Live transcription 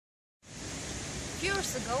few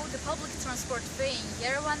years ago, the public transport fare in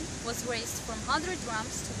Yerevan was raised from 100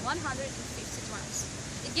 drams to 150 drams.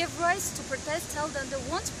 It gave rise to protests held under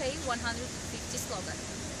 "Won't Pay 150" slogan.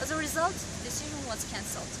 As a result, the decision was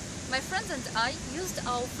cancelled. My friends and I used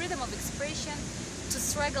our freedom of expression to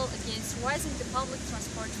struggle against rising the public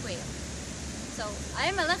transport fare. So,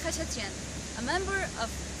 I am Khachatryan, a member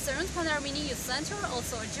of Sarund Panarmini Youth Center,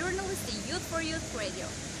 also a journalist in Youth for Youth Radio.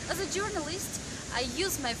 As a journalist, I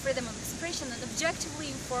use my freedom of expression and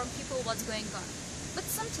objectively inform people what's going on. But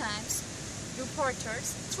sometimes,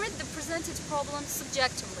 reporters treat the presented problems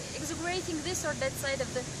subjectively, exaggerating this or that side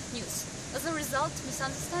of the news. As a result,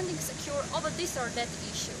 misunderstandings occur over this or that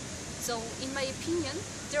issue. So, in my opinion,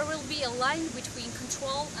 there will be a line between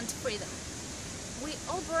control and freedom. We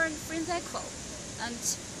all born free and equal, and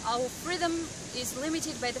our freedom is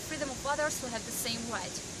limited by the freedom of others who have the same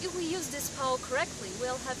right. If we use this power correctly,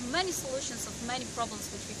 we'll have many solutions of many problems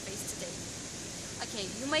which we face today. Okay,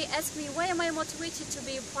 you may ask me, why am I motivated to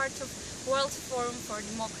be a part of World Forum for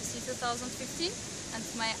Democracy 2015? And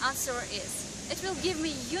my answer is, it will give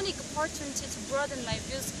me a unique opportunity to broaden my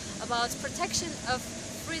views about protection of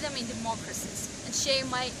freedom in democracies, and share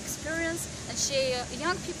my experience and share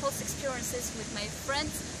young people's experiences with my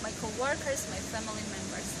friends, my co-workers, my family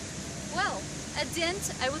members. Well, at the end,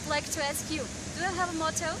 I would like to ask you, do I have a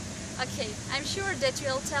motto? Okay, I'm sure that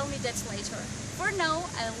you'll tell me that later. For now,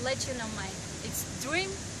 I'll let you know mine. It's dream,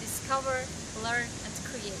 discover, learn and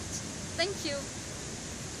create. Thank you!